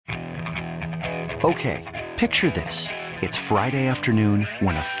Okay, picture this. It's Friday afternoon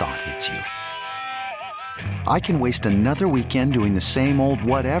when a thought hits you. I can waste another weekend doing the same old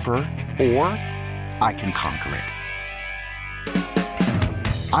whatever, or I can conquer it.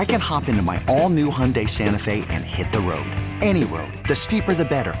 I can hop into my all-new Hyundai Santa Fe and hit the road. Any road. The steeper, the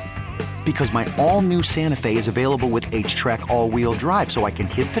better. Because my all-new Santa Fe is available with H-Track all-wheel drive, so I can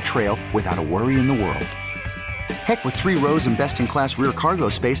hit the trail without a worry in the world. Heck, with 3 rows and best-in-class rear cargo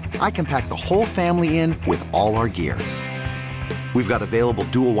space, I can pack the whole family in with all our gear. We've got available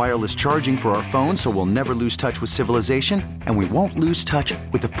dual wireless charging for our phones, so we'll never lose touch with civilization, and we won't lose touch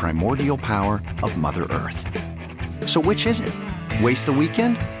with the primordial power of Mother Earth. So which is it? Waste the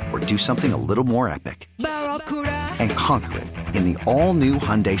weekend or do something a little more epic? And conquer it in the all-new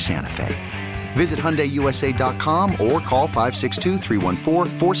Hyundai Santa Fe. Visit HyundaiUSA.com or call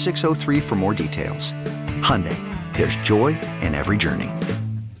 562-314-4603 for more details. Hyundai, there's joy in every journey.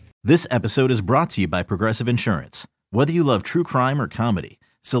 This episode is brought to you by Progressive Insurance. Whether you love true crime or comedy,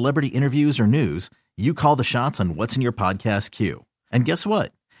 celebrity interviews or news, you call the shots on what's in your podcast queue. And guess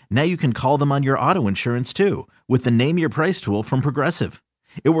what? Now you can call them on your auto insurance too with the Name Your Price tool from Progressive.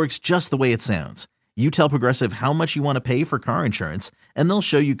 It works just the way it sounds. You tell Progressive how much you want to pay for car insurance, and they'll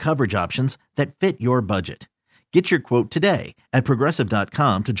show you coverage options that fit your budget. Get your quote today at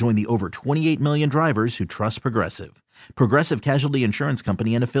Progressive.com to join the over 28 million drivers who trust Progressive. Progressive Casualty Insurance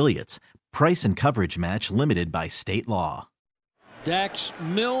Company and Affiliates. Price and coverage match limited by state law. Dax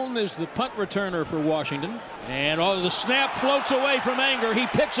Milne is the punt returner for Washington. And the snap floats away from Anger. He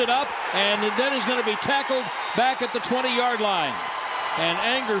picks it up and then is going to be tackled back at the 20-yard line. And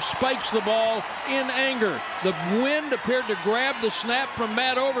Anger spikes the ball in anger. The wind appeared to grab the snap from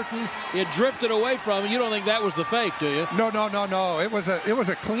Matt Overton. It drifted away from him. You don't think that was the fake, do you? No. It was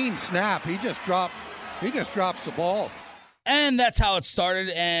a clean snap. He just drops the ball. And that's how it started,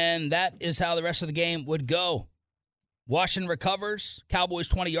 and that is how the rest of the game would go. Washington recovers, Cowboys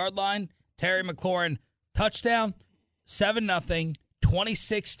 20-yard line, Terry McLaurin touchdown, 7-0,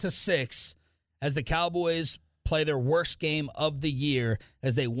 26-6, as the Cowboys play their worst game of the year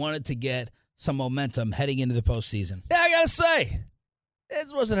as they wanted to get some momentum heading into the postseason. Yeah, I got to say,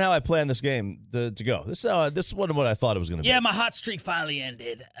 this wasn't how I planned this game to go. This wasn't what I thought it was going to be. Yeah, my hot streak finally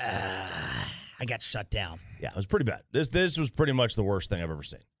ended. I got shut down. Yeah, it was pretty bad. This was pretty much the worst thing I've ever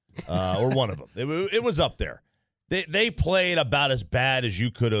seen, or one of them. It was up there. They played about as bad as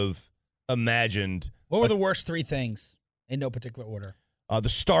you could have imagined. What were the worst 3 things in no particular order? The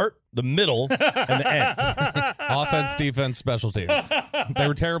start, the middle, and the end. Offense, defense, special teams. They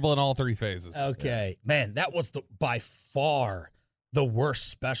were terrible in all 3 phases. Okay. Man, that was by far the worst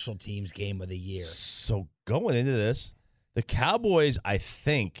special teams game of the year. So going into this, the Cowboys, I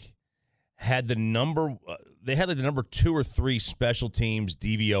think, had the number 2 or 3 special teams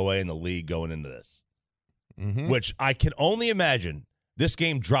DVOA in the league going into this, which I can only imagine this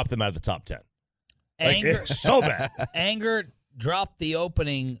game dropped them out of the top 10. Anger, so bad. Anger dropped the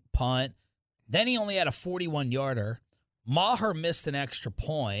opening punt. Then he only had a 41-yarder. Maher missed an extra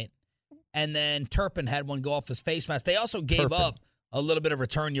point. And then Turpin had one go off his face mask. They also gave up a little bit of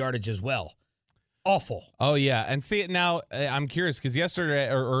return yardage as well. Awful. Oh, yeah. And see, now I'm curious because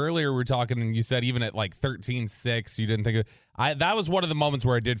yesterday or earlier we were talking and you said even at like 13-6, you didn't think that was one of the moments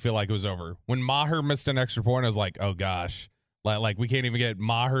where I did feel like it was over. When Maher missed an extra point, I was like, oh, gosh. Like we can't even get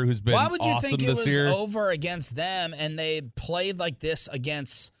Maher, who's been awesome this year. Why would you think it was over against them and they played like this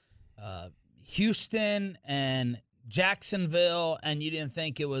against Houston and Jacksonville, and you didn't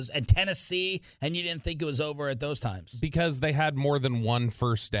think it was, and Tennessee, and you didn't think it was over at those times? Because they had more than one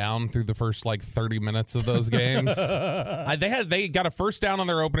first down through the first 30 minutes of those games. They got a first down on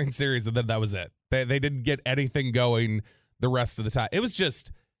their opening series, and then that was it. They didn't get anything going the rest of the time.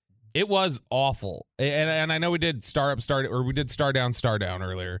 It was awful. And I know we did star down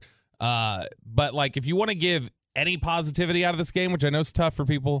earlier. But if you want to give any positivity out of this game, which I know is tough for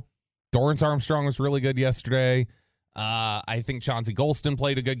people, Dorrance Armstrong was really good yesterday. I think Chauncey Golston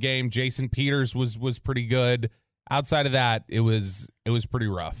played a good game. Jason Peters was pretty good. Outside of that, it was pretty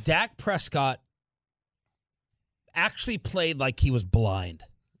rough. Dak Prescott actually played like he was blind.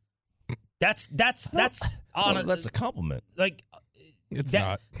 That's honest. That's a compliment. It's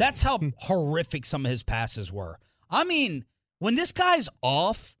not. That's how horrific some of his passes were. I mean, when this guy's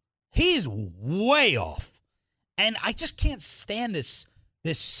off, he's way off. And I just can't stand this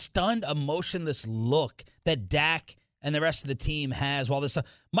stunned, emotionless look that Dak and the rest of the team has while this.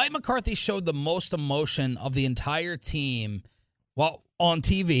 Mike McCarthy showed the most emotion of the entire team while on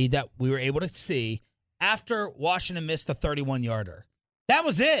TV that we were able to see after Washington missed the 31-yarder. That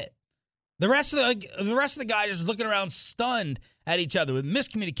was it. The rest of the guys just looking around stunned at each other with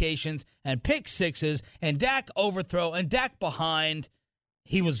miscommunications and pick sixes and Dak overthrow and Dak behind.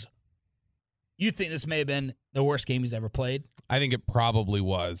 You think this may have been the worst game he's ever played? I think it probably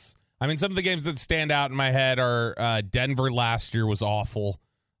was. I mean, some of the games that stand out in my head are Denver last year was awful.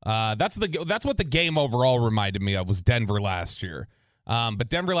 That's what the game overall reminded me of, was Denver last year. But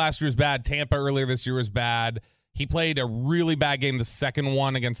Denver last year was bad. Tampa earlier this year was bad. He played a really bad game, the second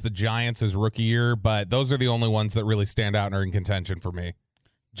one against the Giants his rookie year, but those are the only ones that really stand out and are in contention for me.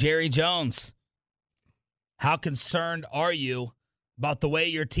 Jerry Jones, how concerned are you about the way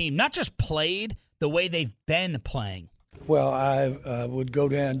your team not just played, the way they've been playing? Well, I would go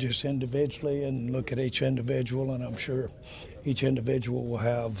down just individually and look at each individual, and I'm sure each individual will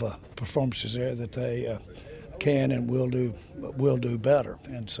have performances there that they can and will do better,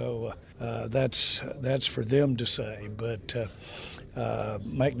 and so that's for them to say. But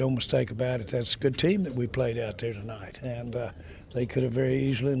make no mistake about it, that's a good team that we played out there tonight, and they could have very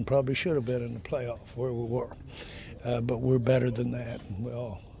easily and probably should have been in the playoff where we were. But we're better than that, and we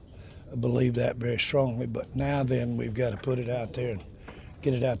all believe that very strongly. But now then, we've got to put it out there and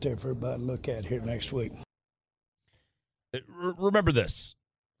get it out there for everybody to look at here next week. Remember this.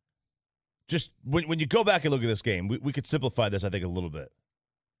 Just when you go back and look at this game, we could simplify this, I think, a little bit.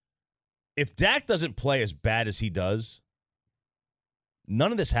 If Dak doesn't play as bad as he does,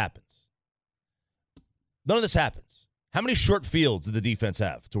 none of this happens. None of this happens. How many short fields did the defense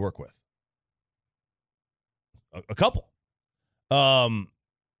have to work with? A couple.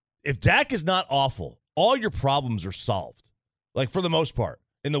 If Dak is not awful, all your problems are solved, like for the most part.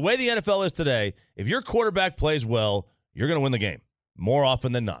 In the way the NFL is today, if your quarterback plays well, you're going to win the game more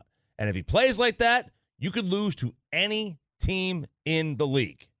often than not. And if he plays like that, you could lose to any team in the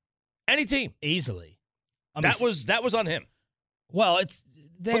league. Any team. Easily. That was on him. Well, for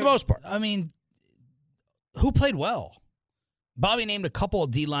the most part. I mean, who played well? Bobby named a couple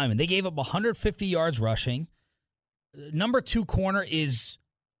of D linemen. They gave up 150 yards rushing. Number 2 corner is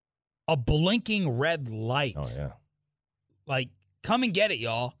a blinking red light. Oh, yeah. Like, come and get it,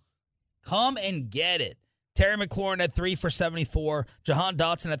 y'all. Come and get it. Terry McLaurin at 3 for 74. Jahan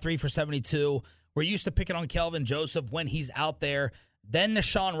Dotson at 3 for 72. We're used to picking on Kelvin Joseph when he's out there. Then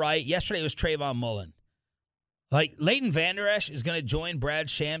Nashawn Wright. Yesterday it was Trayvon Mullen. Like, Leighton Vander Esch is going to join Brad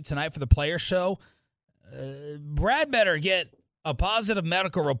Sham tonight for the Player Show. Brad better get a positive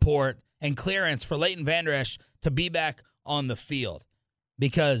medical report and clearance for Leighton Vander Esch to be back on the field,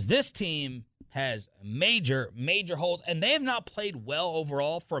 because this team has major holes, and they have not played well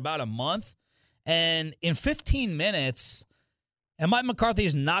overall for about a month. And in 15 minutes, and Mike McCarthy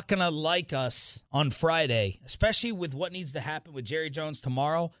is not going to like us on Friday, especially with what needs to happen with Jerry Jones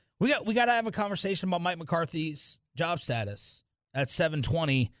tomorrow. We got to have a conversation about Mike McCarthy's job status at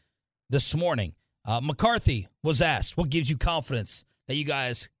 7:20 this morning. McCarthy was asked, what gives you confidence that you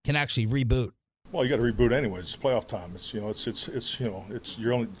guys can actually reboot? Well, you got to reboot anyway. It's playoff time.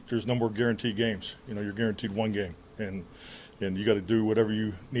 There's no more guaranteed games. You're guaranteed one game, and you got to do whatever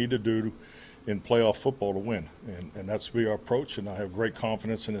you need to do in playoff football to win, and that's be our approach. And I have great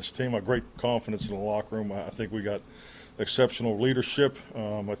confidence in this team. I have great confidence in the locker room. I think we got exceptional leadership.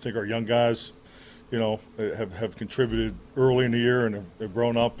 I think our young guys, have contributed early in the year and have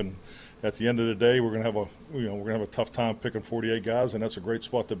grown up. And at the end of the day, we're going to have a tough time picking 48 guys, and that's a great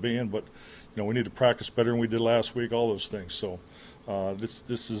spot to be in. But we need to practice better than we did last week. All those things. So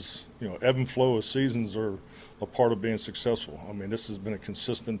this is ebb and flow of seasons are a part of being successful. I mean, this has been a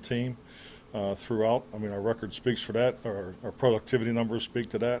consistent team throughout. I mean, our record speaks for that. Our productivity numbers speak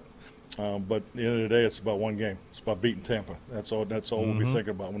to that. But at the end of the day, it's about one game. It's about beating Tampa. That's all we'll be thinking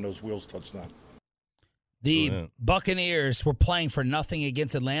about when those wheels touch down. The Buccaneers were playing for nothing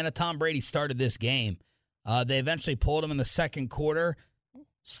against Atlanta. Tom Brady started this game. They eventually pulled him in the second quarter.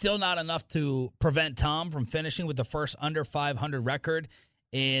 Still not enough to prevent Tom from finishing with the first under 500 record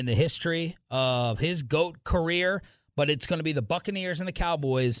in the history of his GOAT career. But it's going to be the Buccaneers and the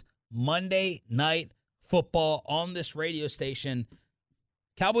Cowboys Monday Night Football on this radio station.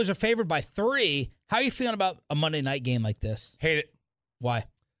 Cowboys are favored by 3. How are you feeling about a Monday night game like this? Hate it. Why?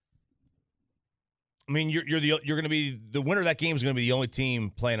 I mean, you're going to be the winner of that game is going to be the only team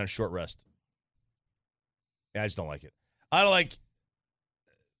playing on short rest. Yeah, I just don't like it. I don't like.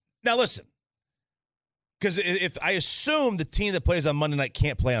 Now listen, because if I assume the team that plays on Monday night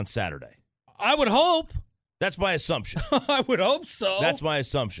can't play on Saturday, I would hope. That's my assumption. I would hope so. That's my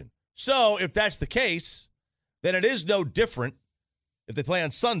assumption. So if that's the case, then it is no different. If they play on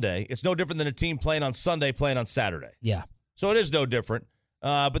Sunday, it's no different than a team playing on Sunday playing on Saturday. Yeah. So it is no different.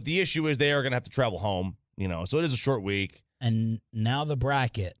 But the issue is they are going to have to travel home, so it is a short week. And now the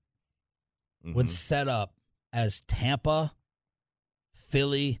bracket. would set up as Tampa,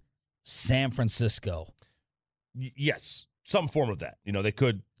 Philly, San Francisco. Yes, some form of that. They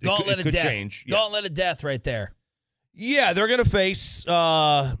could. Gauntlet it could of death. change. Yeah. Gauntlet of death right there. Yeah, they're going to face,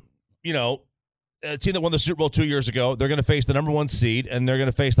 a team that won the Super Bowl 2 years ago. They're going to face the number 1 seed, and they're going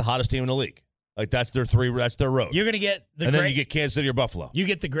to face the hottest team in the league. Like that's their road. You're going to get then you get Kansas City or Buffalo. You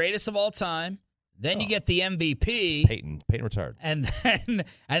get the greatest of all time. Then you get the MVP. Peyton retired. And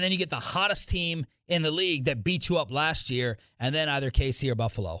then you get the hottest team in the league that beat you up last year, and then either KC or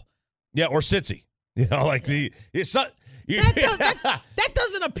Buffalo. Yeah, or Cincy. That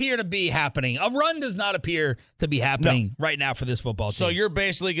doesn't appear to be happening. A run does not appear to be happening right now for this football team. So you're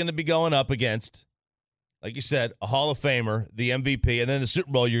basically going to be going up against, like you said, a Hall of Famer, the MVP, and then the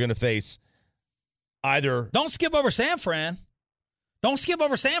Super Bowl you're going to face either. Don't skip over San Fran. Don't skip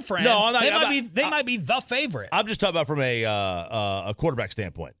over San Fran. No, I'm not, they might be the favorite. I'm just talking about from a quarterback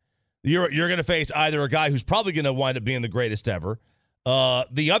standpoint. You're going to face either a guy who's probably going to wind up being the greatest ever,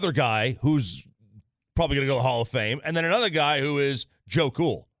 the other guy who's probably going to go to the Hall of Fame, and then another guy who is Joe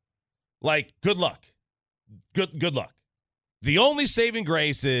Cool. Like, good luck. Good luck. The only saving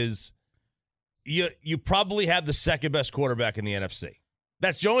grace is you probably have the second best quarterback in the NFC.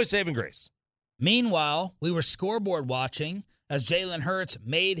 That's the only saving grace. Meanwhile, we were scoreboard watching as Jalen Hurts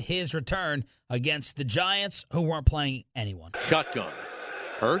made his return against the Giants, who weren't playing anyone. Shotgun.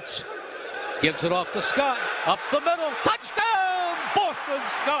 Hurts gives it off to Scott. Up the middle. Touchdown! Boston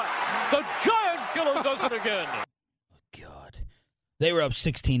Scott. The Giant Killer does it again. God. They were up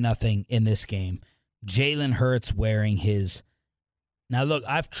 16-0 in this game. Jalen Hurts wearing his... Now, look,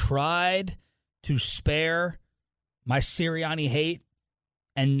 I've tried to spare my Sirianni hate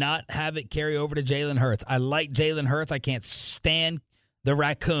and not have it carry over to Jalen Hurts. I like Jalen Hurts. I can't stand the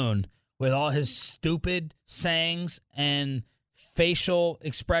raccoon with all his stupid sayings and facial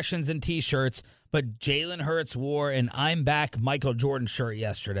expressions and T-shirts, but Jalen Hurts wore an I'm Back Michael Jordan shirt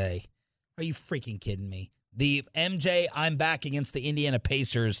yesterday. Are you freaking kidding me? The MJ I'm Back against the Indiana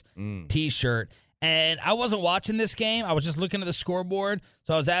Pacers T-shirt. And I wasn't watching this game. I was just looking at the scoreboard.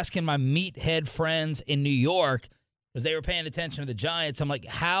 So I was asking my meathead friends in New York, because they were paying attention to the Giants. I'm like,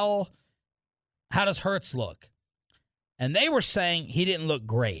 how does Hurts look? And they were saying he didn't look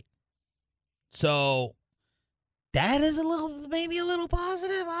great. So that is maybe a little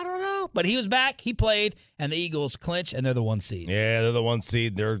positive. I don't know. But he was back. He played, and the Eagles clinch, and they're the 1 seed. Yeah, they're the 1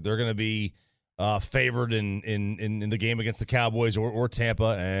 seed. They're going to be favored in the game against the Cowboys or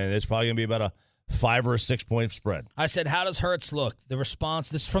Tampa, and it's probably going to be about a 5 or a 6 point spread. I said, how does Hurts look? The response,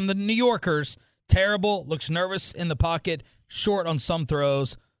 this is from the New Yorkers. Terrible, looks nervous in the pocket, short on some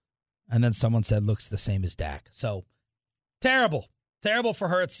throws. And then someone said, looks the same as Dak. So, terrible. Terrible for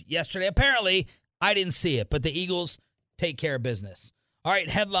Hurts yesterday. Apparently, I didn't see it, but the Eagles take care of business. All right,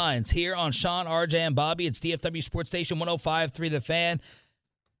 headlines here on Sean, RJ, and Bobby. It's DFW Sports Station 105.3 The Fan.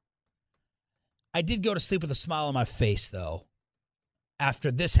 I did go to sleep with a smile on my face, though, after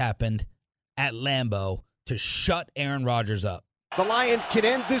this happened at Lambeau to shut Aaron Rodgers up. The Lions can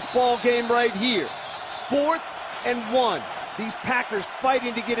end this ball game right here. 4th and 1. These Packers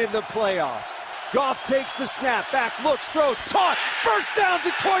fighting to get into the playoffs. Goff takes the snap, back, looks, throws, caught. First down,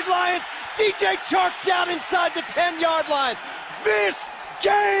 Detroit Lions. DJ Chark down inside the 10-yard line. This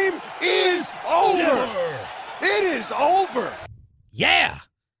game is over. Yes. It is over. Yeah.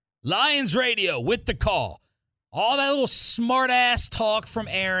 Lions Radio with the call. All that little smart-ass talk from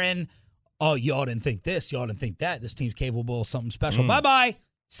Aaron. Oh, y'all didn't think this. Y'all didn't think that. This team's capable of something special. Bye-bye.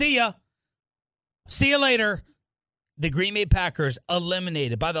 See ya. See you later. The Green Bay Packers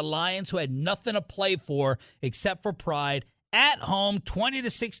eliminated by the Lions, who had nothing to play for except for pride. At home,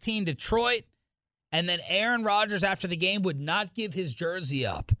 20-16 Detroit. And then Aaron Rodgers, after the game, would not give his jersey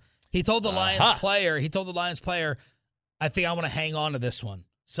up. He told the Lions player, I think I want to hang on to this one.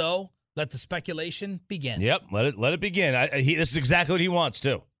 So let the speculation begin. Yep, let it begin. This is exactly what he wants,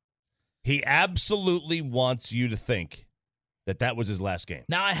 too. He absolutely wants you to think that was his last game.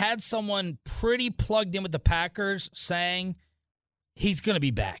 Now, I had someone pretty plugged in with the Packers saying he's going to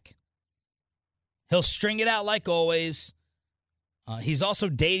be back. He'll string it out like always. He's also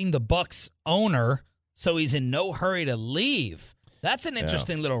dating the Bucs owner, so he's in no hurry to leave. That's an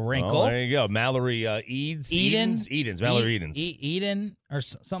interesting little wrinkle. Oh, there you go. Mallory Edens. Mallory Edens. Eden or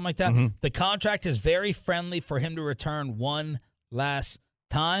something like that. Mm-hmm. The contract is very friendly for him to return one last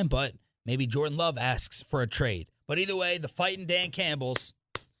time, but maybe Jordan Love asks for a trade. But either way, the fighting Dan Campbell's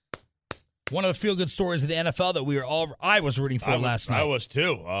one of the feel-good stories of the NFL that I was rooting for last night. I was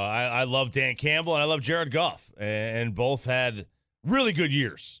too. I love Dan Campbell and I love Jared Goff, and both had really good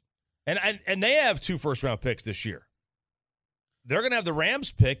years. And they have 2 first-round picks this year. they're going to have the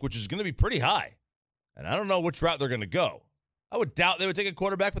Rams pick, which is going to be pretty high. And I don't know which route they're going to go. I would doubt they would take a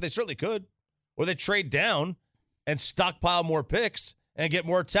quarterback, but they certainly could. Or they trade down and stockpile more picks and get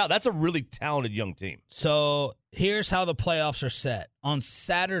more talent. That's a really talented young team. So here's how the playoffs are set. On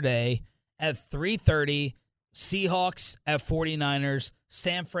Saturday at 3:30, Seahawks at 49ers.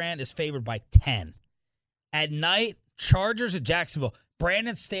 San Fran is favored by 10. At night, Chargers at Jacksonville.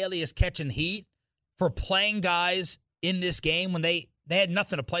 Brandon Staley is catching heat for playing guys in this game when they had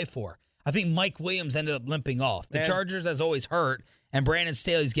nothing to play for. I think Mike Williams ended up limping off. The Chargers, as always, hurt, and Brandon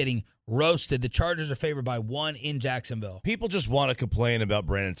Staley's getting roasted. The Chargers are favored by 1 in Jacksonville. People just want to complain about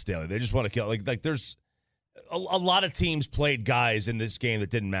Brandon Staley. They just want to kill. Like there's a lot of teams played guys in this game that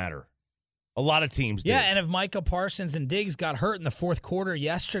didn't matter. A lot of teams did. Yeah, and if Micah Parsons and Diggs got hurt in the fourth quarter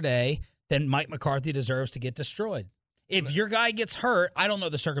yesterday, then Mike McCarthy deserves to get destroyed. If your guy gets hurt, I don't know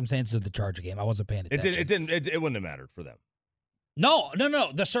the circumstances of the Charger game. I wasn't paying attention. It wouldn't have mattered for them. No.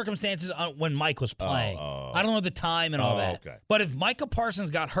 The circumstances when Mike was playing. I don't know the time and all that. Okay. But if Micah Parsons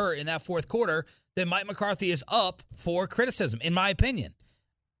got hurt in that fourth quarter, then Mike McCarthy is up for criticism, in my opinion.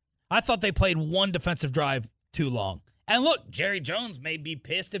 I thought they played one defensive drive too long. And look, Jerry Jones may be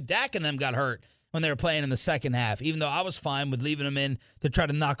pissed if Dak and them got hurt when they were playing in the second half, even though I was fine with leaving them in to try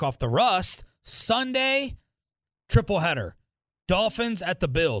to knock off the rust. Sunday, triple header. Dolphins at the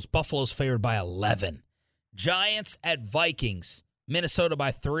Bills. Buffalo's favored by 11. Giants at Vikings. Minnesota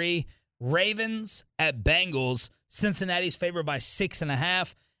by 3. Ravens at Bengals. Cincinnati's favored by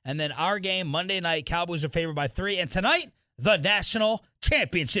 6.5. And then our game, Monday night, Cowboys are favored by 3. And tonight, the national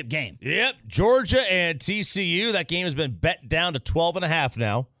championship game. Yep, Georgia and TCU. That game has been bet down to 12.5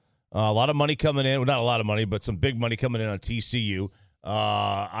 now. A lot of money coming in. Well, not a lot of money, but some big money coming in on TCU.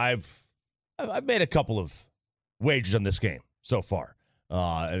 I've made a couple of wagers on this game so far.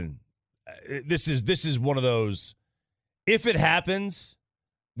 And this is one of those, if it happens,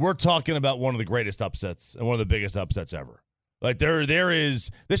 we're talking about one of the greatest upsets and one of the biggest upsets ever. Like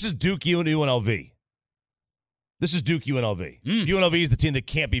this is Duke UNLV. This is Duke UNLV. UNLV is the team that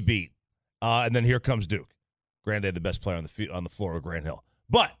can't be beat. And then here comes Duke. Granted, they had the best player on the floor of Grant Hill.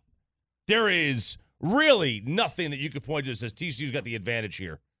 But there is really nothing that you could point to that says TCU's got the advantage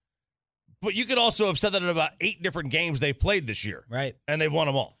here. But you could also have said that in about 8 different games they've played this year. Right. And they've won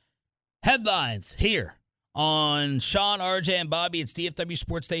them all. Headlines here on Sean, RJ, and Bobby. It's DFW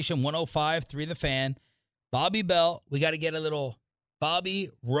Sports Station 105.3 The Fan. Bobby Bell, we got to get a little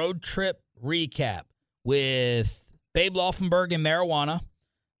Bobby road trip recap with Babe Laufenberg and marijuana.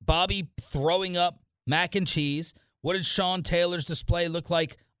 Bobby throwing up mac and cheese. What did Sean Taylor's display look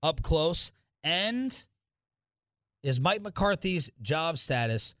like up close? And is Mike McCarthy's job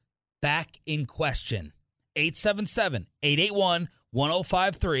status back in question?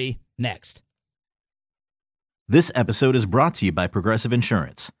 877-881-1053 next. This episode is brought to you by Progressive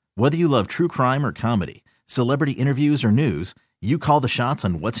Insurance. Whether you love true crime or comedy, celebrity interviews or news, you call the shots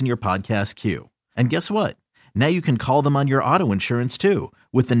on what's in your podcast queue. And guess what? Now you can call them on your auto insurance too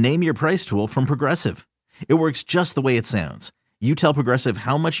with the Name Your Price tool from Progressive. It works just the way it sounds. You tell Progressive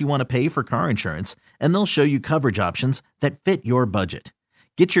how much you want to pay for car insurance, and they'll show you coverage options that fit your budget.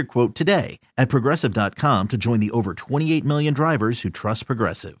 Get your quote today at Progressive.com to join the over 28 million drivers who trust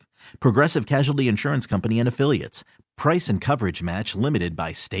Progressive. Progressive Casualty Insurance Company and Affiliates. Price and coverage match limited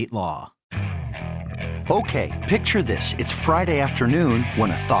by state law. Okay, picture this. It's Friday afternoon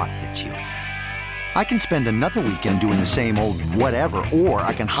when a thought hits you. I can spend another weekend doing the same old whatever, or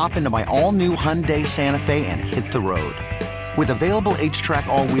I can hop into my all-new Hyundai Santa Fe and hit the road. With available H-Track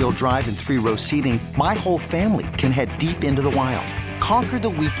all-wheel drive and 3-row seating, my whole family can head deep into the wild. Conquer the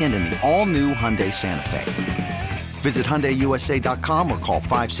weekend in the all-new Hyundai Santa Fe. Visit HyundaiUSA.com or call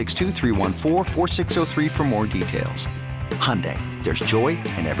 562-314-4603 for more details. Hyundai, there's joy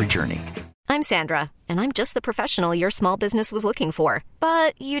in every journey. I'm Sandra, and I'm just the professional your small business was looking for.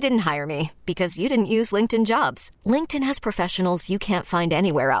 But you didn't hire me because you didn't use LinkedIn Jobs. LinkedIn has professionals you can't find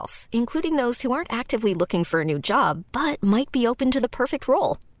anywhere else, including those who aren't actively looking for a new job, but might be open to the perfect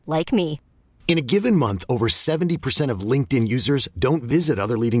role, like me. In a given month, over 70% of LinkedIn users don't visit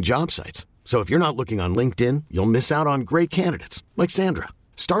other leading job sites. So if you're not looking on LinkedIn, you'll miss out on great candidates like Sandra.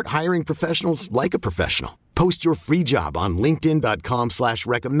 Start hiring professionals like a professional. Post your free job on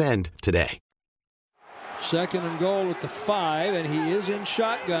linkedin.com/recommend today. 2nd and goal at the 5, and he is in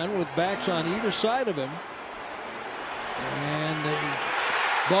shotgun with backs on either side of him. And the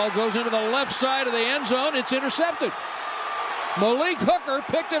ball goes into the left side of the end zone. It's intercepted. Malik Hooker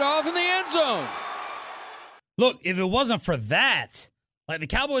picked it off in the end zone. Look, if it wasn't for that, like the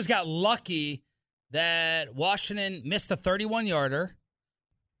Cowboys got lucky that Washington missed a 31-yarder.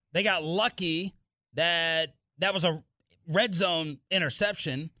 They got lucky that was a red zone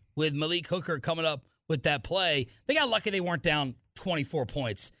interception with Malik Hooker coming up with that play. They got lucky they weren't down 24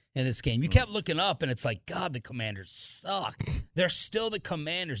 points in this game. You kept looking up, and it's like, God, the Commanders suck. They're still the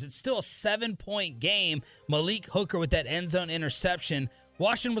Commanders. It's still a 7-point game. Malik Hooker with that end zone interception.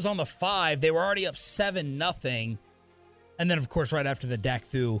 Washington was on the 5. They were already up 7-0. And then, of course, right after the Dak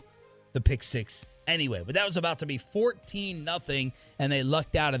threw the pick 6 anyway. But that was about to be 14-0, and they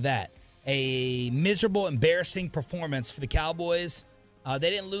lucked out of that. A miserable, embarrassing performance for the Cowboys. They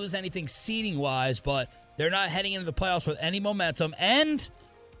didn't lose anything seeding-wise, but they're not heading into the playoffs with any momentum. And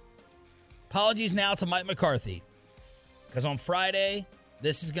apologies now to Mike McCarthy, because on Friday,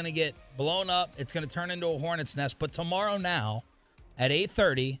 this is going to get blown up. It's going to turn into a hornet's nest. But tomorrow now, at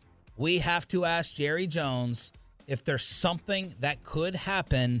 8:30, we have to ask Jerry Jones if there's something that could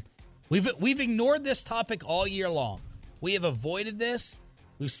happen. We've ignored this topic all year long. We have avoided this.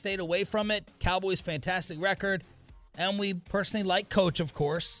 We've stayed away from it. Cowboys' fantastic record. And we personally like Coach, of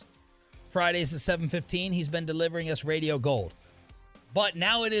course. Fridays at 7:15, he's been delivering us radio gold. But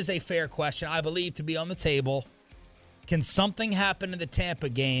now it is a fair question, I believe, to be on the table. Can something happen in the Tampa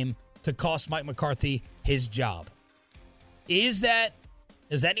game to cost Mike McCarthy his job? Does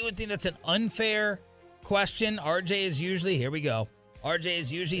anyone think that's an unfair question? RJ is usually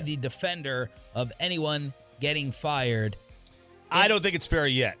the defender of anyone getting fired. I don't think it's fair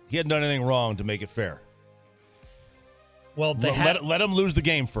yet. He hadn't done anything wrong to make it fair. Well, let him lose the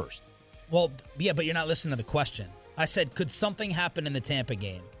game first. Well, yeah, but you're not listening to the question. I said, could something happen in the Tampa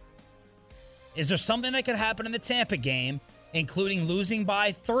game? Is there something that could happen in the Tampa game, including losing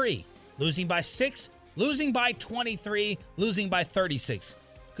by 3, losing by 6, losing by 23, losing by 36?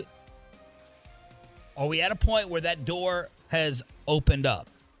 Are we at a point where that door has opened up?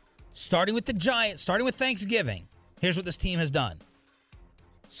 Starting with the Giants, starting with Thanksgiving, here's what this team has done.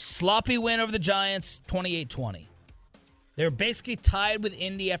 Sloppy win over the Giants, 28-20. They were basically tied with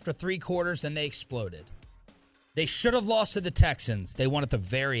Indy after 3 quarters, and they exploded. They should have lost to the Texans. They won at the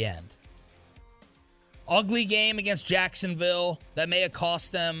very end. Ugly game against Jacksonville. That may have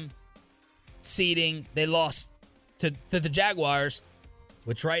cost them seeding. They lost to the Jaguars,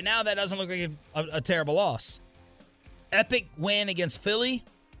 which right now that doesn't look like a terrible loss. Epic win against Philly.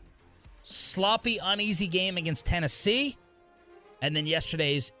 Sloppy, uneasy game against Tennessee. And then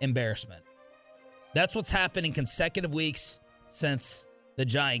yesterday's embarrassment. That's what's happened in consecutive weeks since the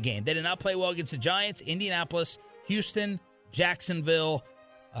Giant game. They did not play well against the Giants, Indianapolis, Houston, Jacksonville,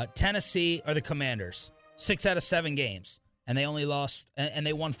 Tennessee, or the Commanders. 6 out of 7 games. And they only lost, and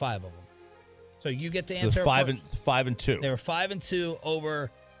they won 5 of them. So you get to answer. 5-2. They were 5-2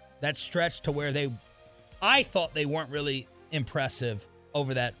 over that stretch to where I thought they weren't really impressive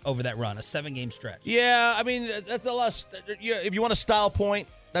over that run, a 7-game stretch. Yeah, I mean, that's a lot. If you want a style point,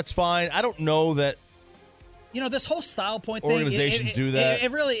 that's fine. I don't know that. This whole style point thing. Organizations do that.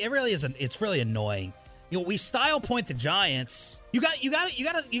 It really is. It's really annoying. We style point the Giants. You got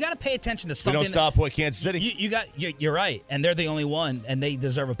to pay attention to something. We don't style point Kansas City. You're right, and they're the only one, and they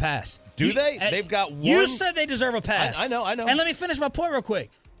deserve a pass. Do they? They've got one. You said they deserve a pass. I know. And let me finish my point real quick.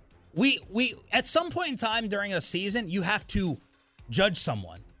 We at some point in time during a season, you have to judge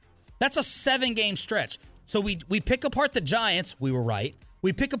someone. That's a 7-game stretch. So we pick apart the Giants. We were right.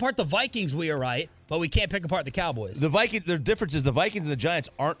 We pick apart the Vikings. We are right. But we can't pick apart the Cowboys. The difference is the Vikings and the Giants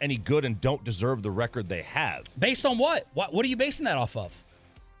aren't any good and don't deserve the record they have. Based on what? What are you basing that off of?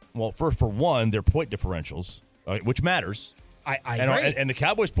 Well, for one, their point differentials, which matters. I agree. And the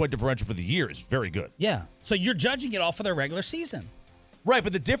Cowboys' point differential for the year is very good. Yeah. So you're judging it off of their regular season. Right,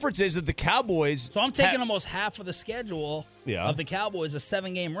 but the difference is that the Cowboys... So I'm taking almost half of the schedule of the Cowboys, a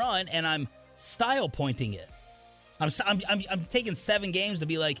 7-game run, and I'm style pointing it. I'm taking 7 games to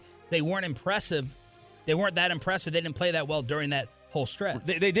be like, they weren't impressive. They weren't that impressive. They didn't play that well during that whole stretch.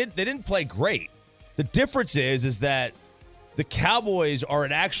 They didn't play great. The difference is that the Cowboys are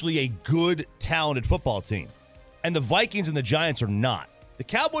actually a good, talented football team. And the Vikings and the Giants are not. The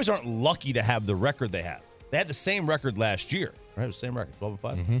Cowboys aren't lucky to have the record they have. They had the same record last year. Right? The same record, 12-5.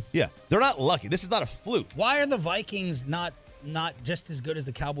 Mm-hmm. Yeah. They're not lucky. This is not a fluke. Why are the Vikings not just as good as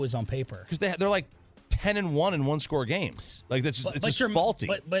the Cowboys on paper? Because they're like 10-1 in 1-score games. Like it's just faulty.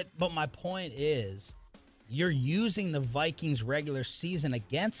 But my point is, you're using the Vikings regular season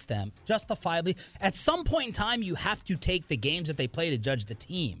against them justifiably. At some point in time, you have to take the games that they play to judge the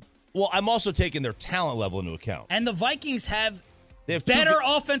team. Well, I'm also taking their talent level into account. And the Vikings have better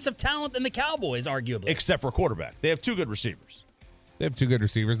offensive talent than the Cowboys, arguably. Except for quarterback. They have 2 good receivers. They have 2 good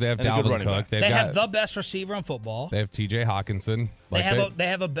receivers. They have Dalvin Cook. They have the best receiver in football. They have T.J. Hawkinson. They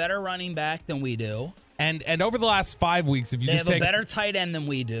have a better running back than we do. And over the last 5 weeks, if you they just have take a better tight end than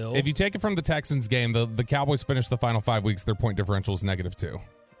we do. If you take it from the Texans game, the Cowboys finished the final 5 weeks. Their point differential is -2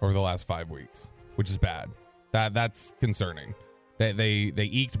 over the last 5 weeks, which is bad. That's concerning. They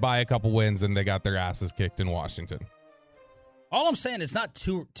eked by a couple wins and they got their asses kicked in Washington. All I'm saying is not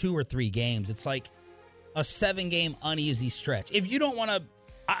two or three games. It's like a 7-game uneasy stretch. If you don't want to,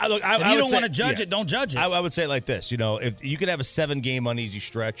 if you don't want to judge it, don't judge it. I would say it like this. If you could have a 7-game uneasy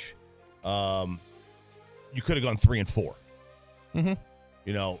stretch, you could have gone 3-4.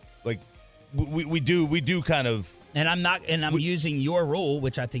 Mm-hmm. Like we do kind of. And I'm using your rule,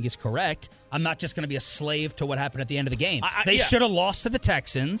 which I think is correct. I'm not just going to be a slave to what happened at the end of the game. They should have lost to the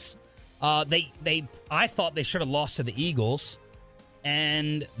Texans. I thought they should have lost to the Eagles,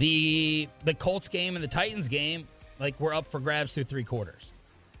 and the Colts game and the Titans game, like, were up for grabs through 3 quarters.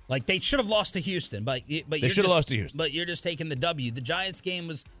 Like, they should have lost to Houston, but they should have lost to Houston. But you're just taking the W. The Giants game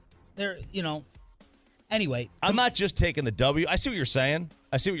was there. Anyway, I'm not just taking the W. I see what you're saying.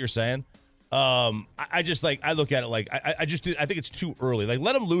 I just I look at it like I think it's too early. Like,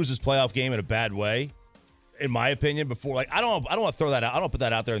 let him lose his playoff game in a bad way, in my opinion. Before, I don't want to throw that out. I don't put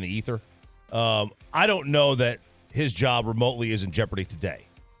that out there in the ether. I don't know that his job remotely is in jeopardy today.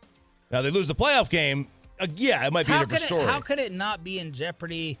 Now, they lose the playoff game. It might be a different story. How could it not be in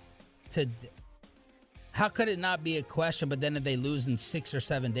jeopardy? How could it not be a question? But then if they lose in 6 or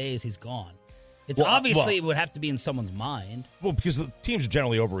 7 days, he's gone. It would have to be in someone's mind. Well, because the teams are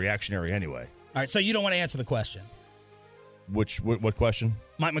generally overreactionary anyway. All right, so you don't want to answer the question. What question?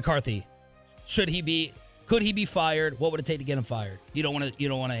 Mike McCarthy, could he be fired? What would it take to get him fired? You don't want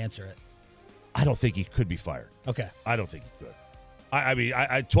to answer it. I don't think he could be fired. Okay. I don't think he could. I mean,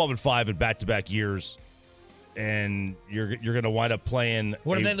 12-5 in back-to-back years, and you're going to wind up playing.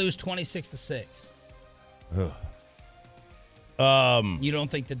 What if they lose 26-6? You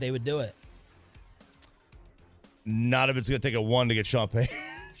don't think that they would do it? Not if it's going to take a 1 to get Sean Payton.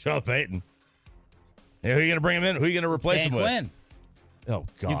 Sean Payton. Who are you going to bring him in? Who are you going to replace him with? Dan Quinn. Oh,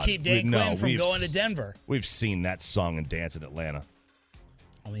 God. You keep Dan Quinn from going to Denver. We've seen that song and dance in Atlanta.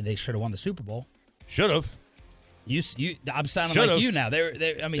 I mean, they should have won the Super Bowl. Should have. I'm sounding like you now. They were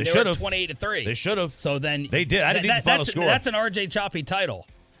 28-3. They should have. So then they did. I didn't need the final score. That's an RJ Choppy title.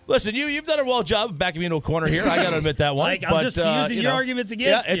 Listen, you've done a well job of backing me into a corner here. I got to admit that one. I'm just using your arguments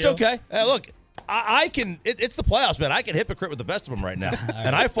against you. Yeah, it's okay. Look, I can. It's the playoffs, man. I can hypocrite with the best of them right now,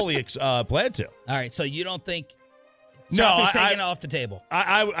 and I fully plan to. All right, so you don't think? Choppy's taking it off the table.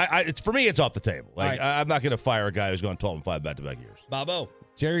 It's for me. It's off the table. Like, right. I'm not going to fire a guy who's gone 12-5 back-to-back years. Bobo.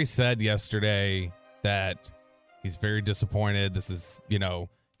 Jerry said yesterday that he's very disappointed. This is,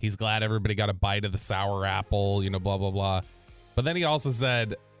 he's glad everybody got a bite of the sour apple, blah, blah, blah. But then he also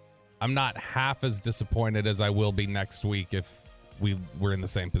said, I'm not half as disappointed as I will be next week if we were in the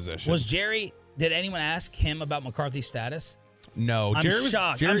same position. Did anyone ask him about McCarthy's status? No. I'm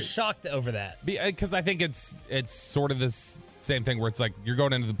shocked. I'm shocked over that. Because I think it's sort of this same thing where it's like you're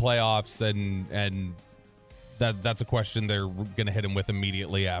going into the playoffs and that's a question they're going to hit him with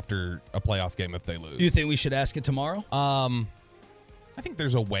immediately after a playoff game if they lose. You think we should ask it tomorrow? I think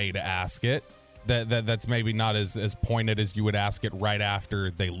there's a way to ask it that's maybe not as pointed as you would ask it right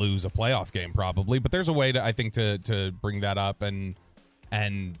after they lose a playoff game probably. But there's a way to bring that up and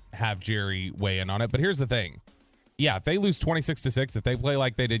have Jerry weigh in on it. But here's the thing. Yeah, if they lose 26-6, if they play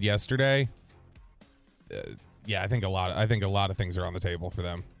like they did yesterday, I think a lot of things are on the table for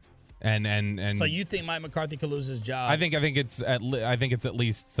them. And so you think Mike McCarthy could lose his job? I think it's at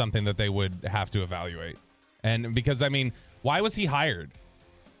least something that they would have to evaluate. And because why was he hired?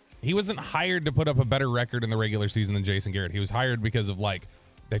 He wasn't hired to put up a better record in the regular season than Jason Garrett. He was hired because of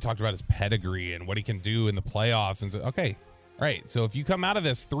they talked about his pedigree and what he can do in the playoffs. And so, okay, right. So if you come out of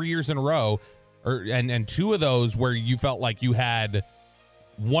this 3 years in a row, and 2 of those where you felt like you had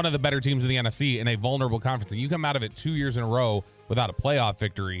one of the better teams in the NFC in a vulnerable conference, and you come out of it 2 years in a row without a playoff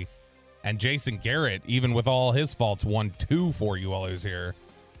victory, and Jason Garrett, even with all his faults, won 2 for you while he was here.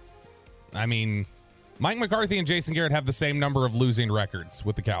 Mike McCarthy and Jason Garrett have the same number of losing records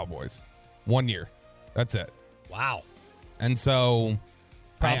with the Cowboys. 1 year. That's it. Wow. And so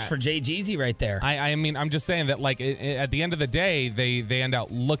props for Jay Jeezy right there. I'm just saying that at the end of the day, they end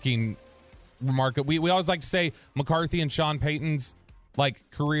out looking remarkable. We always like to say McCarthy and Sean Payton's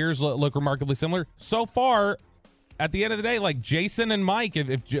careers look remarkably similar. So far, at the end of the day, Jason and Mike,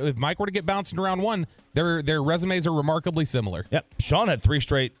 if Mike were to get bounced in round 1, their resumes are remarkably similar. Yep. Sean had 3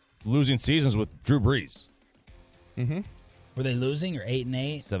 straight losing seasons with Drew Brees. Mm-hmm. Were they losing or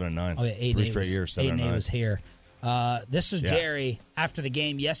 8-8? 7-9. Oh, yeah, 3 straight years. 8-8 was here. This is Jerry after the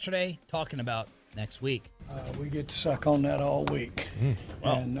game yesterday talking about next week. We get to suck on that all week.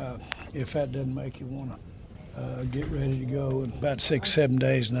 Wow. And if that doesn't make you want to get ready to go in about 6-7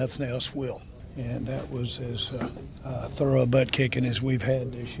 days, nothing else will. And that was as thorough a butt kicking as we've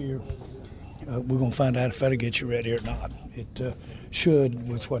had this year. We're going to find out if that'll get you ready or not. It should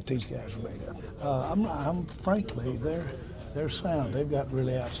with what these guys are made of. Frankly, they're sound. They've got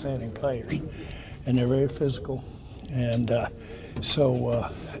really outstanding players, and they're very physical. And so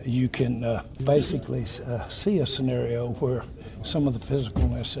you can basically see a scenario where some of the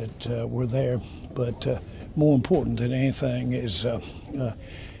physicalness that were there, but more important than anything is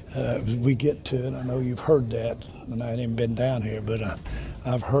we get to, and I know you've heard that, and I haven't even been down here, but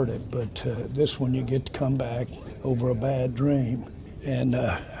I've heard it. But this one, you get to come back over a bad dream and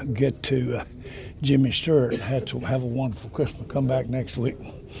get to Jimmy Stewart, had to have a wonderful Christmas, come back next week,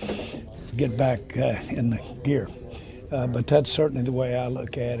 get back in the gear. But that's certainly the way I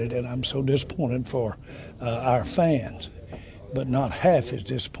look at it, and I'm so disappointed for our fans, but not half as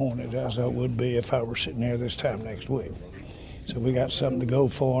disappointed as I would be if I were sitting here this time next week. So we got something to go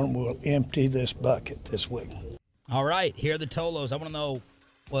for, and we'll empty this bucket this week. All right, here are the Tolos. I want to know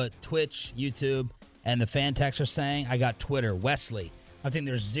what Twitch, YouTube, and the fan text are saying. I got Twitter. Wesley, I think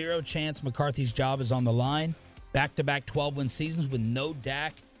there's zero chance McCarthy's job is on the line. Back-to-back 12-win seasons with no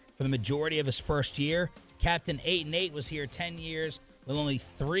Dak for the majority of his first year. Captain 8-8 was here 10 years with only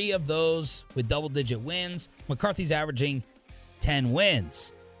 3 of those with double-digit wins. McCarthy's averaging 10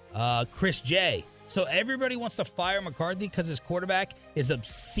 wins. Chris J. So everybody wants to fire McCarthy because his quarterback is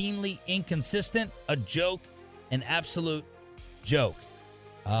obscenely inconsistent. A joke, an absolute joke.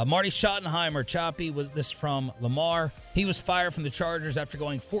 Marty Schottenheimer, Choppy, was this from Lamar. He was fired from the Chargers after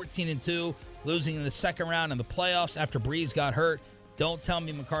going 14-2, losing in the second round in the playoffs after Breeze got hurt. Don't tell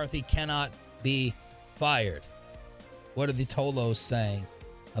me McCarthy cannot be fired. What are the Tolos saying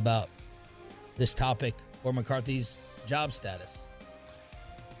about this topic or McCarthy's job status?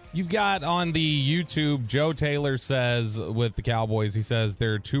 You've got on the YouTube, Joe Taylor says with the Cowboys, he says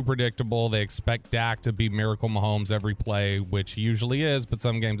they're too predictable. They expect Dak to be Miracle Mahomes every play, which he usually is, but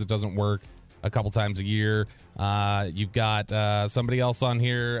some games it doesn't work a couple times a year. You've got somebody else on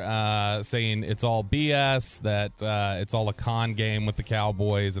here saying it's all BS, that it's all a con game with the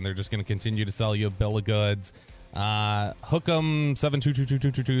Cowboys, and they're just going to continue to sell you a bill of goods. Hook'em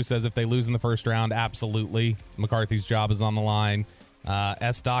 7222222 says if they lose in the first round, absolutely. McCarthy's job is on the line.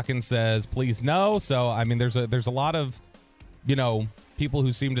 S. Dawkins says, please no. So, I mean, there's a lot of, people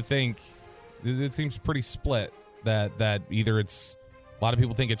who seem to think it seems pretty split that either it's a lot of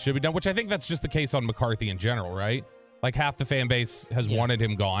people think it should be done, which I think that's just the case on McCarthy in general, right? Like half the fan base has wanted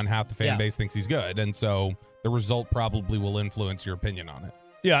him gone. Half the fan base thinks he's good. And so the result probably will influence your opinion on it.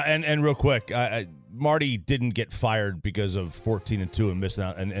 Yeah, and real quick, Marty didn't get fired because of 14-2 and missing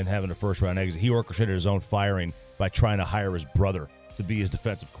out and having a first-round exit. He orchestrated his own firing by trying to hire his brother to be his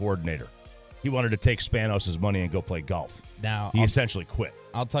defensive coordinator. He wanted to take Spanos' money and go play golf. Now he essentially quit.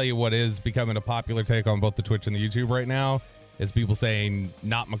 I'll tell you what is becoming a popular take on both the Twitch and the YouTube right now is people saying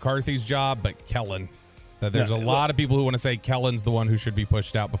not McCarthy's job, but Kellen. That there's a lot of people who want to say Kellen's the one who should be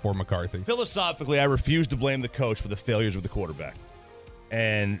pushed out before McCarthy. Philosophically, I refuse to blame the coach for the failures of the quarterback.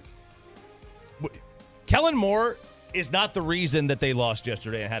 And Kellen Moore is not the reason that they lost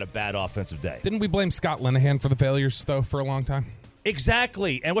yesterday and had a bad offensive day. Didn't we blame Scott Linehan for the failures, though, for a long time?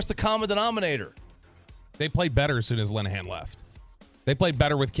 Exactly. And what's the common denominator? They played better as soon as Linehan left. They played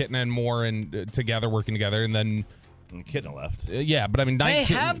better with Kitna and Moore and working together, and then Kitna left. Yeah, but I mean, they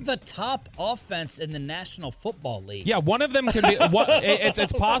have the top offense in the National Football League. Yeah, one of them can be.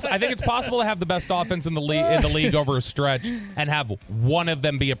 It's possible. I think it's possible to have the best offense in the league over a stretch and have one of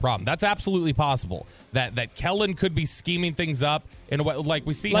them be a problem. That's absolutely possible. That Kellen could be scheming things up in a way like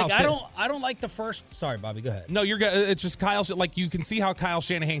we see. Like I don't like the first. Sorry, Bobby, go ahead. No, you're good. It's just Kyle. Like you can see how Kyle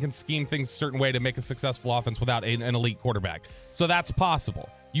Shanahan can scheme things a certain way to make a successful offense without an elite quarterback. So that's possible.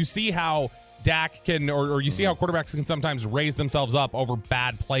 You see how Dak can, or you see how quarterbacks can sometimes raise themselves up over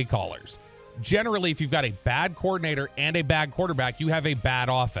bad play callers. Generally, if you've got a bad coordinator and a bad quarterback, you have a bad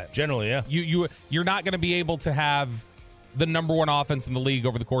offense. Generally, yeah. You're not going to be able to have the number one offense in the league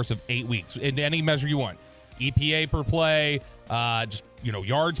over the course of 8 weeks in any measure you want. EPA per play,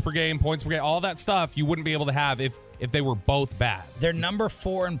 yards per game, points per game, all that stuff you wouldn't be able to have if they were both bad. They're number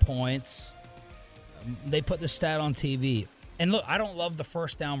 4 in points. They put the stat on TV. And look, I don't love the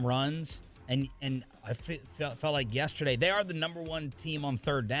first down runs. And I felt like yesterday, they are the number 1 team on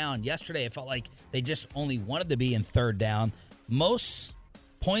third down. Yesterday, it felt like they just only wanted to be in third down. Most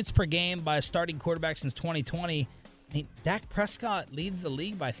points per game by a starting quarterback since 2020. I mean, Dak Prescott leads the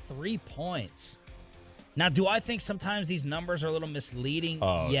league by 3 points. Now, do I think sometimes these numbers are a little misleading?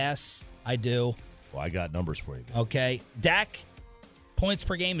 Yes. I do. Well, I got numbers for you. Okay. Dak, points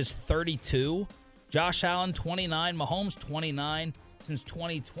per game is 32. Josh Allen, 29. Mahomes, 29 since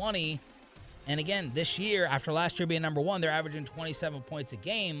 2020. And again, this year, after last year being number 1, they're averaging 27 points a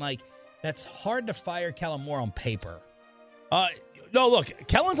game. Like, that's hard to fire Kellen Moore on paper. No, look,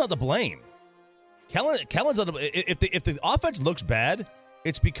 Kellen's not to blame. Kellen's not to blame. If the offense looks bad,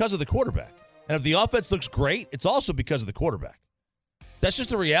 it's because of the quarterback. And if the offense looks great, it's also because of the quarterback. That's just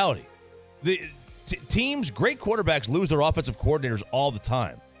the reality. The teams, great quarterbacks lose their offensive coordinators all the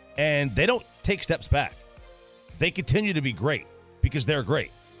time, and they don't take steps back. They continue to be great because they're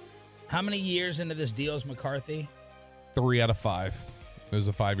great. How many years into this deal is McCarthy? 3 out of 5. It was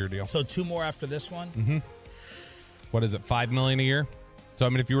a 5-year deal. So 2 more after this one? Mm-hmm. What is it, $5 million a year? So I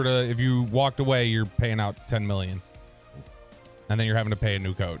mean, if you walked away, you're paying out $10 million, and then you're having to pay a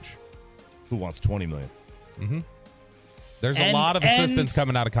new coach. Who wants $20 million? Mm-hmm. There's a lot of assistants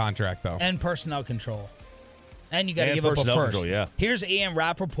coming out of contract, though. And personnel control. And you got to give up a first. Control, yeah. Here's Ian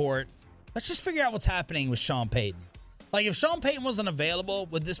Rappaport. Let's just figure out what's happening with Sean Payton. Like, if Sean Payton wasn't available,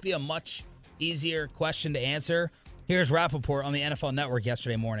 would this be a much easier question to answer? Here's Rappaport on the NFL Network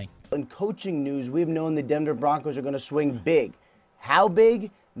yesterday morning. In coaching news, we've known the Denver Broncos are going to swing big. How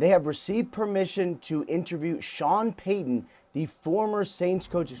big? They have received permission to interview Sean Payton, the former Saints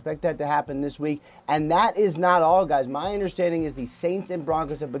coach. Expect that to happen this week. And that is not all, guys. My understanding is the Saints and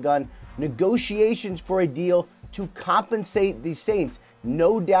Broncos have begun negotiations for a deal to compensate the Saints.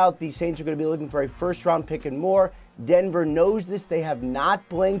 No doubt the Saints are going to be looking for a first-round pick and more. Denver knows this. They have not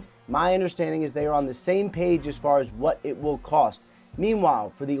blinked. My understanding is they are on the same page as far as what it will cost.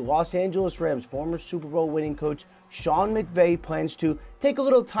 Meanwhile, for the Los Angeles Rams, former Super Bowl winning coach Sean McVay plans to take a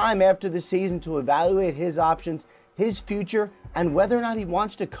little time after the season to evaluate his options, his future, and whether or not he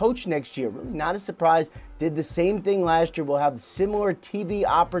wants to coach next year. Really not a surprise. Did the same thing last year. Will have similar TV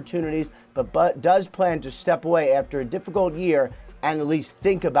opportunities, but does plan to step away after a difficult year and at least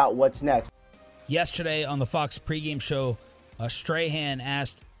think about what's next. Yesterday on the Fox pregame show, Strahan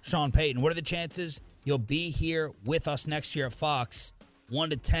asked Sean Payton, what are the chances you'll be here with us next year at Fox? 1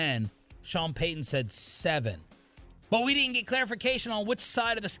 to 10. Sean Payton said 7. But we didn't get clarification on which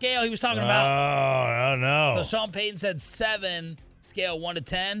side of the scale he was talking about. Oh, no. So Sean Payton said 7, scale 1 to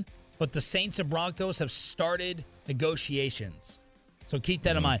 10. But the Saints and Broncos have started negotiations. So keep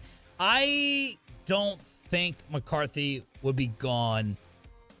that in mind. I don't think McCarthy would be gone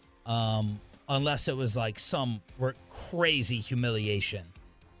unless it was like some crazy humiliation.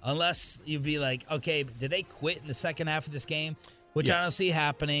 Unless you'd be like, okay, did they quit in the second half of this game? Which I don't see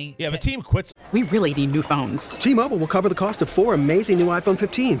happening. Yeah, if a team quits. We really need new phones. T-Mobile will cover the cost of 4 amazing new iPhone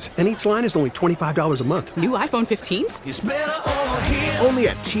 15s, and each line is only $25 a month. New iPhone 15s? It's better over here. Only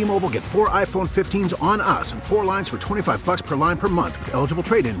at T-Mobile, get 4 iPhone 15s on us and 4 lines for $25 per line per month with eligible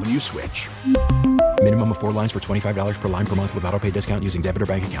trade-in when you switch. Minimum of 4 lines for $25 per line per month with autopay discount using debit or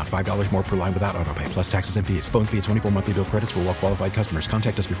bank account. $5 more per line without autopay, plus taxes and fees. Phone fee at 24 monthly bill credits for well-qualified customers.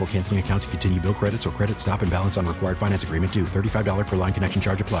 Contact us before canceling account to continue bill credits or credit stop and balance on required finance agreement due. $35 per line connection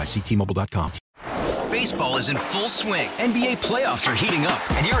charge applies. See T-Mobile.com. Baseball is in full swing. NBA playoffs are heating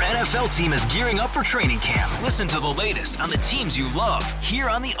up, and your NFL team is gearing up for training camp. Listen to the latest on the teams you love here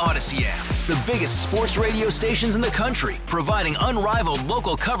on the Odyssey app. The biggest sports radio stations in the country, providing unrivaled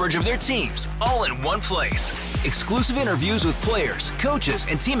local coverage of their teams, all in one place. Exclusive interviews with players, coaches,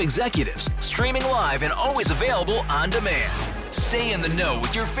 and team executives, streaming live and always available on demand. Stay in the know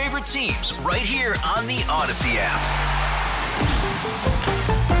with your favorite teams right here on the Odyssey app.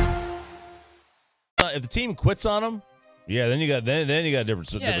 If the team quits on them, then you got a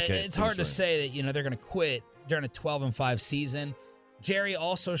different. Yeah, it's hard to say that they're going to quit during a 12-5 season. Jerry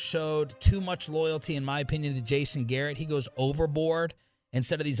also showed too much loyalty, in my opinion, to Jason Garrett. He goes overboard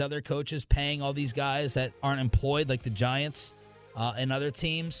instead of these other coaches paying all these guys that aren't employed, like the Giants and other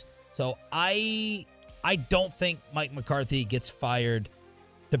teams. So I don't think Mike McCarthy gets fired,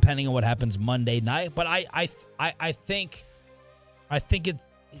 depending on what happens Monday night. But I think it's.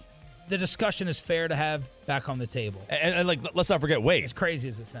 The discussion is fair to have back on the table. And let's not forget Wade. As crazy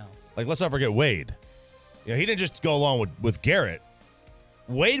as it sounds. Let's not forget Wade. He didn't just go along with Garrett.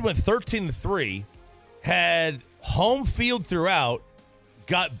 Wade went 13-3, had home field throughout,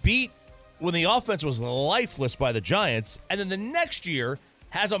 got beat when the offense was lifeless by the Giants, and then the next year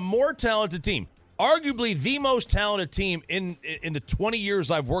has a more talented team. Arguably the most talented team in the 20 years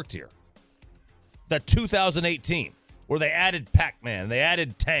I've worked here. That 2018. Where they added Pac-Man, they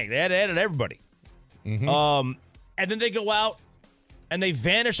added Tank, they added everybody. Mm-hmm. And then they go out and they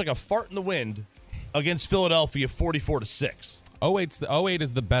vanish like a fart in the wind against Philadelphia 44-6. 08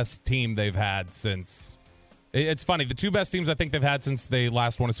 is the best team they've had since It's funny. The two best teams I think they've had since they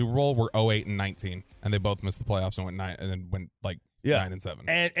last won a Super Bowl were 08 and 19, and they both missed the playoffs and went 9 and 7.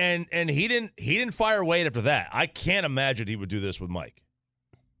 And he didn't fire Wade after that. I can't imagine he would do this with Mike.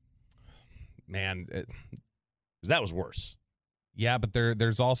 Man, because that was worse. Yeah, but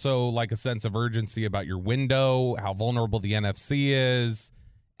there's also like a sense of urgency about your window, how vulnerable the NFC is.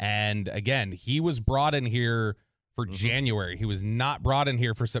 And again, he was brought in here for January. He was not brought in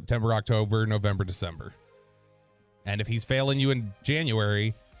here for September, October, November, December. And if he's failing you in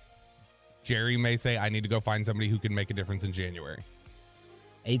January, Jerry may say, I need to go find somebody who can make a difference in January.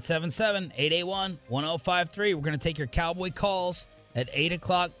 877-881-1053. We're going to take your Cowboy calls at 8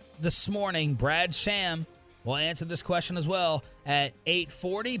 o'clock this morning. Brad Sham will answer this question as well at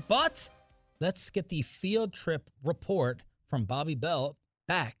 8:40. But let's get the field trip report from Bobby Belt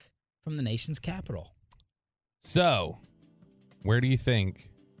back from the nation's capital. So, where do you think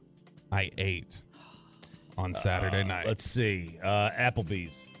I ate on Saturday night? Let's see.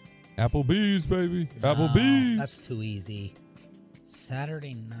 Applebee's. Applebee's, baby. Applebee's. That's too easy.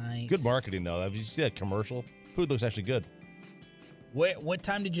 Saturday night. Good marketing, though. Have you seen that commercial? Food looks actually good. What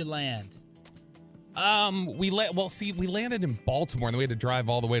time did you land? We landed in Baltimore, and then we had to drive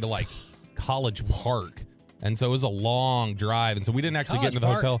all the way to like College Park, and so it was a long drive, and so we didn't actually get into the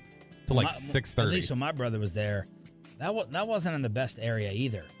hotel till like 6:30. At least when my brother was there, that wasn't in the best area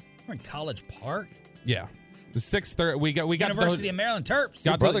either. We're in College Park. Yeah, it was 6:30. We got University of Maryland Terps.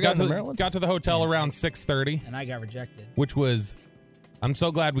 Got to the hotel around 6:30, and I got rejected. Which was, I'm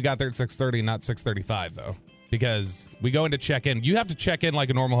so glad we got there at 6:30, not 6:35 though. Because we go in to check in. You have to check in like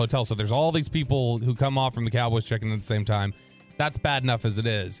a normal hotel. So there's all these people who come off from the Cowboys checking in at the same time. That's bad enough as it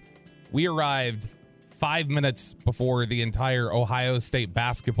is. We arrived 5 minutes before the entire Ohio State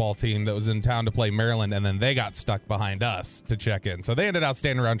basketball team that was in town to play Maryland, and then they got stuck behind us to check in. So they ended up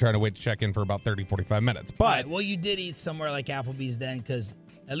standing around trying to wait to check in for about 30, 45 minutes. But right, well, you did eat somewhere like Applebee's then, because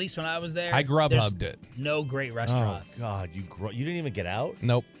at least when I was there, I Grubhubbed it. No great restaurants. Oh, God. You didn't even get out?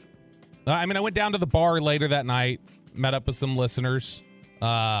 Nope. I mean, I went down to the bar later that night, met up with some listeners,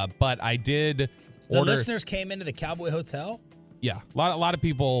 but I did order. The listeners came into the Cowboy Hotel? Yeah. A lot of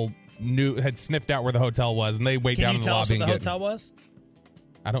people had sniffed out where the hotel was, and they wait down in the lobby. Can you tell us what the hotel was?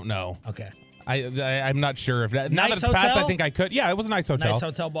 I don't know. Okay. I'm not sure if that. Nice now that it's hotel? passed, I think I could. Yeah, it was a nice hotel. Nice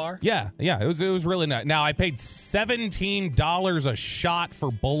hotel bar? Yeah. It was really nice. Now, I paid $17 a shot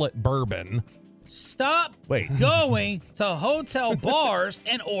for Bullet Bourbon. Stop going to hotel bars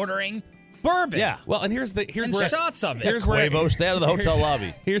and ordering bourbon. Yeah. Well, and here's where shots of it. Here's where Quavo, stay out of the hotel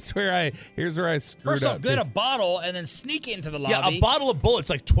lobby. Here's where I screwed First up. off, get a bottle and then sneak into the lobby. Yeah, a bottle of Bullet's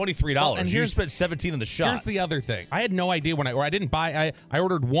like $23. Well, and you spent $17 in the shot. Here's the other thing. I had no idea I didn't buy. I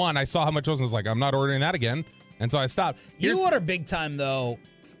ordered one. I saw how much it was, and I was like, I'm not ordering that again. And so I stopped. You order big time though.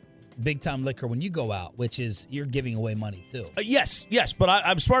 Big time liquor when you go out, which is you're giving away money too. Yes, but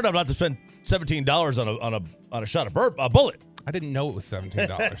I'm smart enough not to spend $17 on a shot of Bullet. I didn't know it was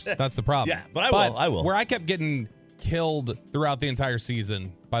 $17. That's the problem. Yeah, but I will. Where I kept getting killed throughout the entire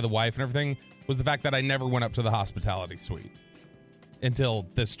season by the wife and everything was the fact that I never went up to the hospitality suite until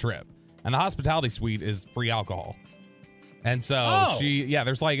this trip. And the hospitality suite is free alcohol. And so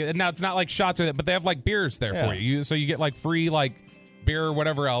there's like, now it's not like shots or that, but they have like beers there for you. So you get like free like beer or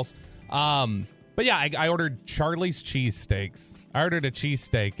whatever else. But yeah, I ordered Charlie's cheesesteaks. I ordered a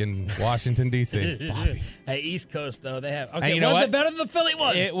cheesesteak in Washington, D.C. Hey, East Coast, though, they have. Okay, and you know was what? it better than the Philly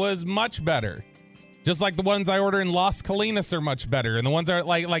one? It was much better. Just like the ones I order in Las Colinas are much better. And the ones are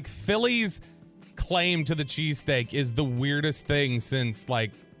like Philly's claim to the cheesesteak is the weirdest thing since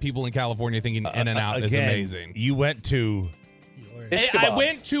like people in California thinking In-N-Out is amazing. You went to... I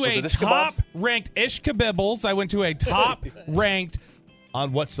went to a top-ranked Ish Kabibbles. I went to a top-ranked...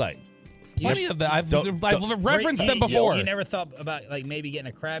 On what site? Plenty of that. I've referenced them before. You never thought about like maybe getting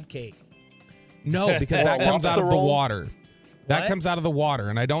a crab cake? No, because that comes out of the water. That What? comes out of the water,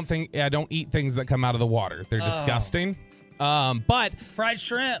 and I don't eat things that come out of the water. They're disgusting. But fried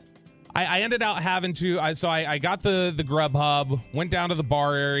shrimp. I ended up having to. I got the Grubhub, went down to the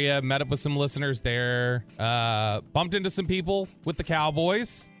bar area, met up with some listeners there, bumped into some people with the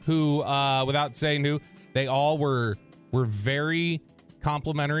Cowboys who, without saying who, they all were very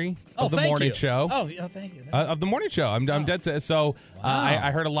complimentary of the morning show. Oh, thank you. Of the morning show. I'm dead set. So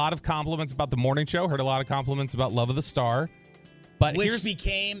I heard a lot of compliments about the morning show, heard a lot of compliments about Love of the Star. But Which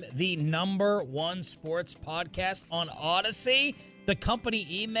became the #1 sports podcast on Odyssey. The company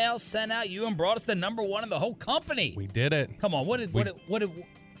email sent out you and brought us the #1 in the whole company. We did it. Come on,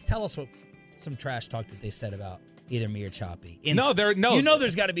 tell us what some trash talk that they said about either me or Choppy. You know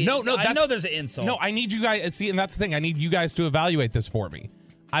there's got to be. I know there's an insult. No, I need you guys. See, and that's the thing. I need you guys to evaluate this for me.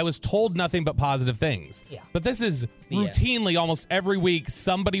 I was told nothing but positive things. Yeah. But this is routinely almost every week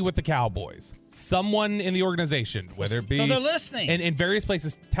somebody with the Cowboys, someone in the organization, whether it be So they're listening. in various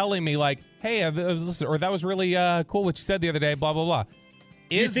places telling me like, hey, I was listening, or that was really cool what you said the other day, blah, blah, blah.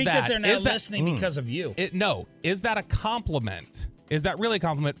 You think that they're not listening because of you? No. Is that a compliment? Is that really a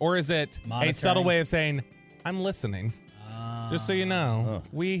compliment? Or is it a subtle way of saying, I'm listening? Just so you know,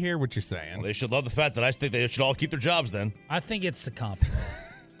 we hear what you're saying. Well, they should love the fact that I think they should all keep their jobs then. I think it's a compliment.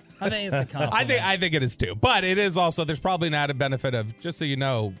 I think it's a compliment. I think it is too. But it is also, there's probably an added benefit of, just so you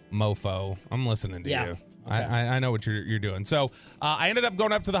know, mofo, I'm listening to you. Okay. I know what you're doing. So I ended up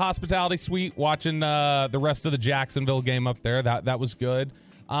going up to the hospitality suite, watching the rest of the Jacksonville game up there. That was good.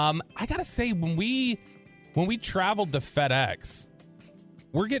 I gotta say, when we traveled to FedEx,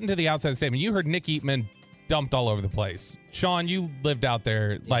 we're getting to the outside of the stadium. You heard Nick Eatman dumped all over the place. Sean, you lived out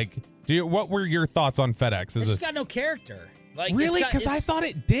there. Like, what were your thoughts on FedEx? It's got no character. Like, really? Because I thought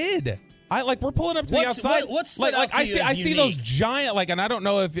it did. We're pulling up to the outside. What's I see those giant, like, and I don't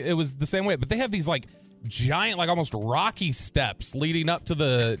know if it was the same way, but they have these like giant, like almost rocky steps leading up to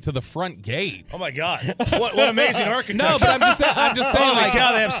the front gate. Oh my God! What amazing architecture! No, but I'm just saying. Holy like,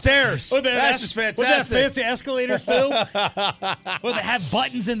 cow, they have stairs. That's just fantastic. Would they have fancy escalators too? Would they have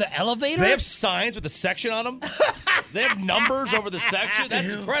buttons in the elevator? They have signs with a section on them. They have numbers over the section.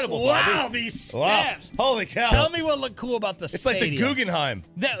 That's incredible. Wow, Bobby. these steps! Wow. Holy cow! Tell me what looked cool about the It's stadium. like the Guggenheim.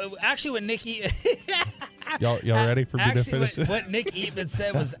 Actually, when Nicky. Y'all ready for me to finish? What Nick Eatman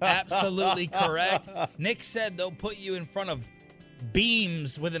said was absolutely correct. Nick said they'll put you in front of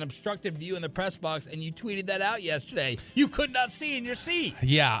beams with an obstructed view in the press box, and you tweeted that out yesterday. You could not see in your seat.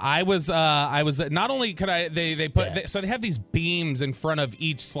 Yeah, I was not only could I they put so they have these beams in front of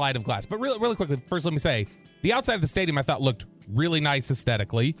each slide of glass. But really quickly, first let me say, the outside of the stadium I thought looked really nice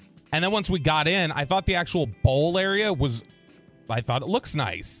aesthetically. And then once we got in, I thought the actual bowl area I thought it looks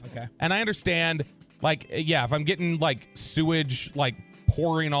nice. Okay. And I understand, like, yeah, if I'm getting like sewage like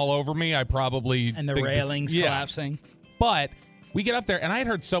pouring all over me, I probably And the think railings collapsing. But we get up there, and I had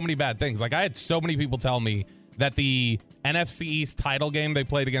heard so many bad things. Like, I had so many people tell me that the NFC East title game they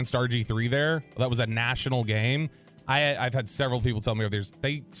played against RG3 there, that was a national game. I've had several people tell me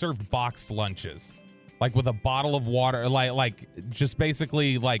they served boxed lunches. Like with a bottle of water, like just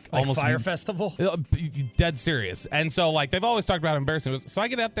basically like almost Fire Festival? Dead serious. And so like they've always talked about how embarrassing it was. So I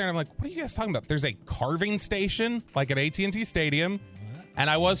get up there and I'm like, what are you guys talking about? There's a carving station like at AT&T Stadium. And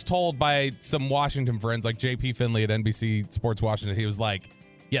I was told by some Washington friends like JP Finley at NBC Sports Washington, he was like,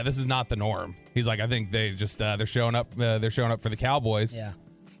 yeah, this is not the norm. He's like, I think they just they're showing up for the Cowboys. Yeah.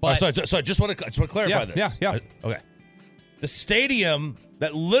 But so I just want to clarify this. Yeah. Okay. The stadium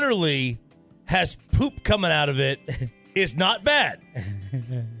that literally has poop coming out of it is not bad.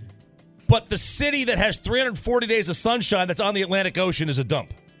 But the city that has 340 days of sunshine that's on the Atlantic Ocean is a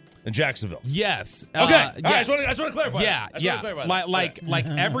dump in Jacksonville. Yes. Okay. Yeah. I just want to clarify. Yeah. Like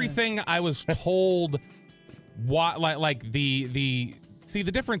everything I was told. The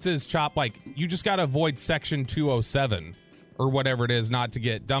difference is, Chop, like you just got to avoid Section 207 or whatever it is not to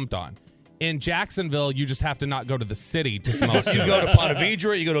get dumped on. In Jacksonville, you just have to not go to the city to smell sewage. You go to Ponte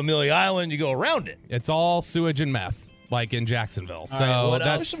Vedra, you go to Amelia Island, you go around it. It's all sewage and meth, like in Jacksonville.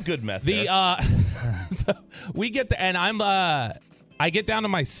 There's some good meth there. So we get to, and I get down to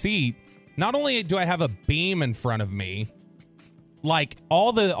my seat. Not only do I have a beam in front of me, like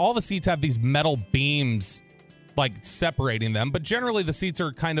all the seats have these metal beams like separating them, but generally the seats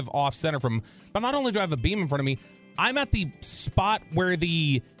are kind of off center from. But not only do I have a beam in front of me, I'm at the spot where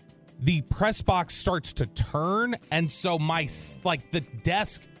the press box starts to turn, and so the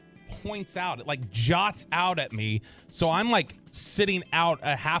desk points out, it like jots out at me, so I'm like sitting out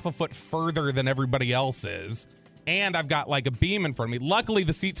a half a foot further than everybody else is, and I've got like a beam in front of me. Luckily,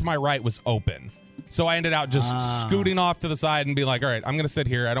 the seat to my right was open, so I ended up just scooting off to the side and be like, all right, I'm gonna sit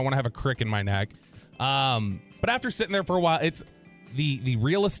here. I don't want to have a crick in my neck. But after sitting there for a while, it's the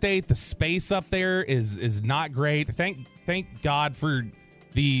real estate, the space up there is not great. Thank God for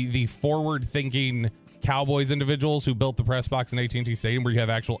the forward-thinking Cowboys individuals who built the press box in AT&T Stadium where you have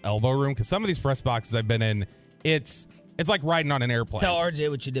actual elbow room. Because some of these press boxes I've been in, it's like riding on an airplane. Tell RJ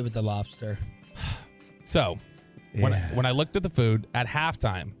what you did with the lobster. So, when I looked at the food at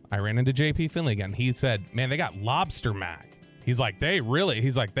halftime, I ran into JP Finley again. He said, man, they got lobster mac. He's like, they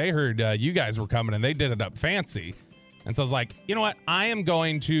heard you guys were coming and they did it up fancy. And so I was like, you know what? I'm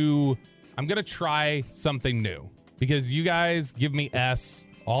going to try something new. Because you guys give me S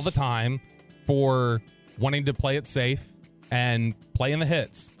all the time for wanting to play it safe and play in the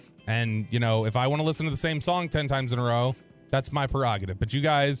hits. And, if I want to listen to the same song 10 times in a row, that's my prerogative. But you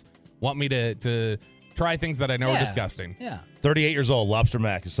guys want me to try things that I know are Yeah. disgusting. Yeah. 38 years old, lobster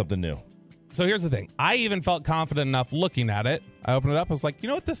mac is something new. So here's the thing. I even felt confident enough looking at it. I opened it up. I was like, you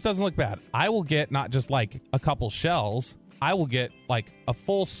know what? This doesn't look bad. I will get not just like a couple shells. I will get like a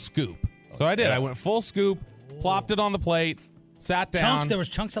full scoop. So I did. I went full scoop, plopped it on the plate, sat down. Chunks. There was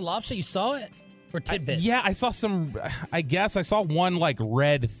chunks of lobster. You saw it? Or tidbits? Yeah, I saw some. I guess I saw one like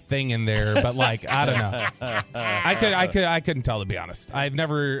red thing in there, but like I don't know. I couldn't tell, to be honest. I've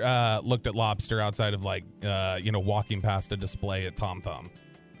never looked at lobster outside of like walking past a display at Tom Thumb.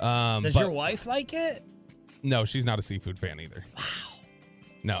 Does your wife like it? No, she's not a seafood fan either. Wow.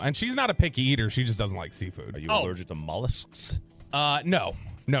 No, and she's not a picky eater. She just doesn't like seafood. Are you allergic to mollusks? No.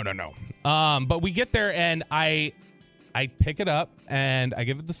 But we get there and I pick it up and I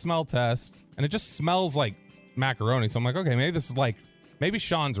give it the smell test and it just smells like macaroni. So I'm like, okay, maybe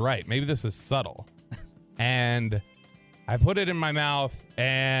Sean's right. Maybe this is subtle. And I put it in my mouth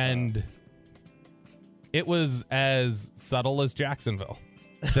and it was as subtle as Jacksonville.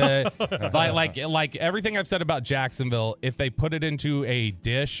 Like everything I've said about Jacksonville, if they put it into a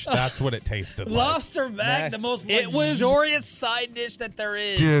dish, that's what it tasted like. Lobster mac, the most luxurious side dish that there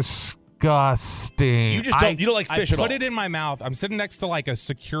is. Disgusting. You don't like fish at all. I put it in my mouth. I'm sitting next to like a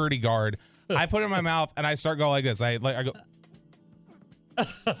security guard. I put it in my mouth and I start going like this. I go.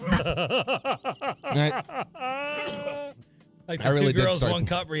 Like the I really two did girls, start one to-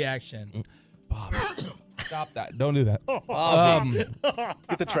 cup reaction. Bob, stop that. Don't do that.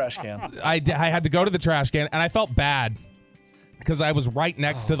 Get the trash can. I had to go to the trash can, and I felt bad because I was right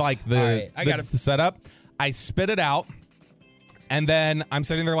next to like the setup. I spit it out, and then I'm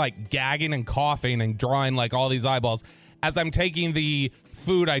sitting there like gagging and coughing and drawing like all these eyeballs as I'm taking the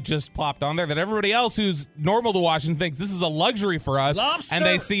food I just plopped on there that everybody else who's normal to Washington thinks this is a luxury for us. Lobster. And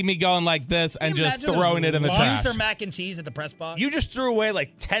they see me going like this and just Imagine throwing it in the trash. Lobster mac and cheese at the press box. You just threw away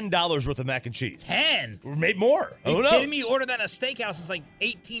like $10 worth of mac and cheese. 10. Or maybe more. Are you Who knows? kidding me? You order that at a steakhouse, it's like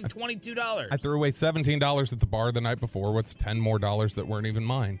 $18, $22. I threw away $17 at the bar the night before. What's $10 more that weren't even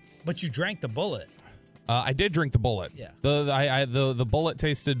mine? But you drank the bullet. I did drink the bullet. Yeah. The bullet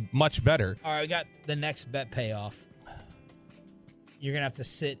tasted much better. All right, we got the next bet payoff. You're going to have to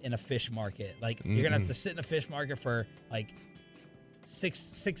sit in a fish market. Like, you're going to have to sit in a fish market for, like,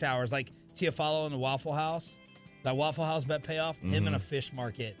 six hours. Like, Chiafalo in the Waffle House. That Waffle House bet payoff. Him in a fish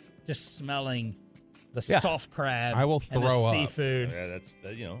market, just smelling the soft crab I will and the throw up. seafood. Yeah, that's,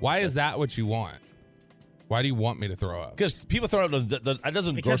 Why is that what you want? Why do you want me to throw up? Because people throw up, that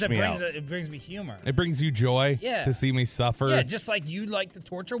doesn't Because gross me out. it brings me humor. It brings you joy Yeah. to see me suffer. Yeah, just like you like to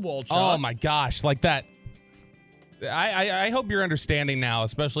torture Walchuk. Oh, my gosh. Like that. I hope you're understanding now,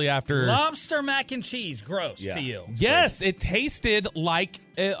 especially after... Lobster mac and cheese, gross to you. Yes, it tasted like...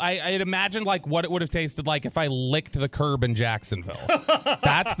 I'd imagined like what it would have tasted like if I licked the curb in Jacksonville.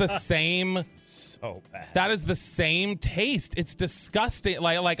 That's the same... So bad. That is the same taste. It's disgusting.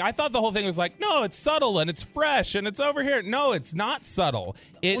 Like I thought the whole thing was like, no, it's subtle and it's fresh and it's over here. No, it's not subtle.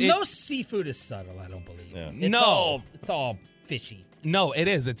 No seafood is subtle, I don't believe. Yeah. It's all fishy. No, it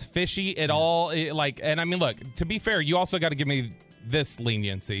is. It's fishy. And I mean, look, to be fair, you also got to give me this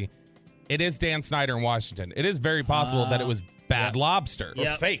leniency. It is Dan Snyder in Washington. It is very possible that it was bad lobster. Or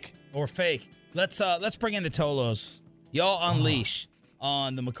fake. Or fake. Let's bring in the Tolos. Y'all unleash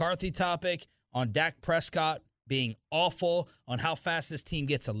on the McCarthy topic, on Dak Prescott being awful, on how fast this team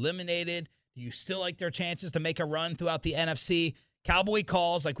gets eliminated. Do you still like their chances to make a run throughout the NFC? Cowboy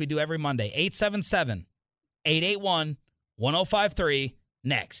calls like we do every Monday. 877-881-1053.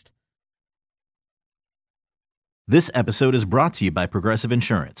 Next. This episode is brought to you by Progressive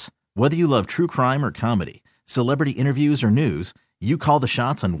Insurance. Whether you love true crime or comedy, celebrity interviews or news, you call the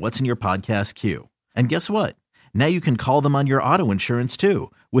shots on what's in your podcast queue. And guess what? Now you can call them on your auto insurance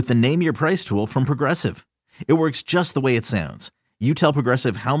too with the Name Your Price tool from Progressive. It works just the way it sounds. You tell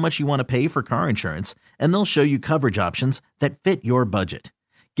Progressive how much you want to pay for car insurance, and they'll show you coverage options that fit your budget.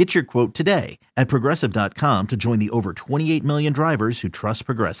 Get your quote today at Progressive.com to join the over 28 million drivers who trust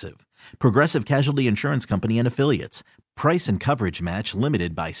Progressive. Progressive Casualty Insurance Company and Affiliates. Price and coverage match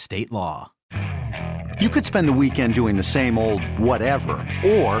limited by state law. You could spend the weekend doing the same old whatever,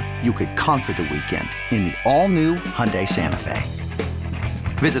 or you could conquer the weekend in the all-new Hyundai Santa Fe.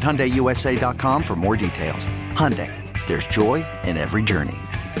 Visit HyundaiUSA.com for more details. Hyundai, there's joy in every journey.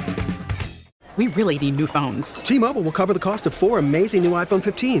 We really need new phones. T-Mobile will cover the cost of 4 amazing new iPhone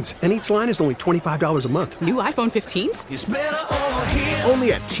 15s, and each line is only $25 a month. New iPhone 15s? It's better over here.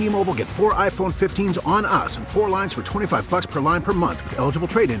 Only at T-Mobile, get 4 iPhone 15s on us and 4 lines for $25 per line per month with eligible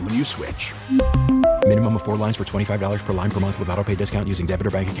trade-in when you switch. Minimum of 4 lines for $25 per line per month with autopay discount using debit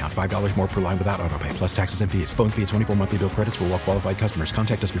or bank account. $5 more per line without autopay, plus taxes and fees. Phone fee at 24 monthly bill credits for well-qualified customers.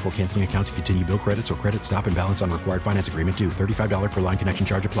 Contact us before canceling account to continue bill credits or credit stop and balance on required finance agreement due. $35 per line connection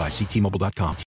charge applies. See T-Mobile.com.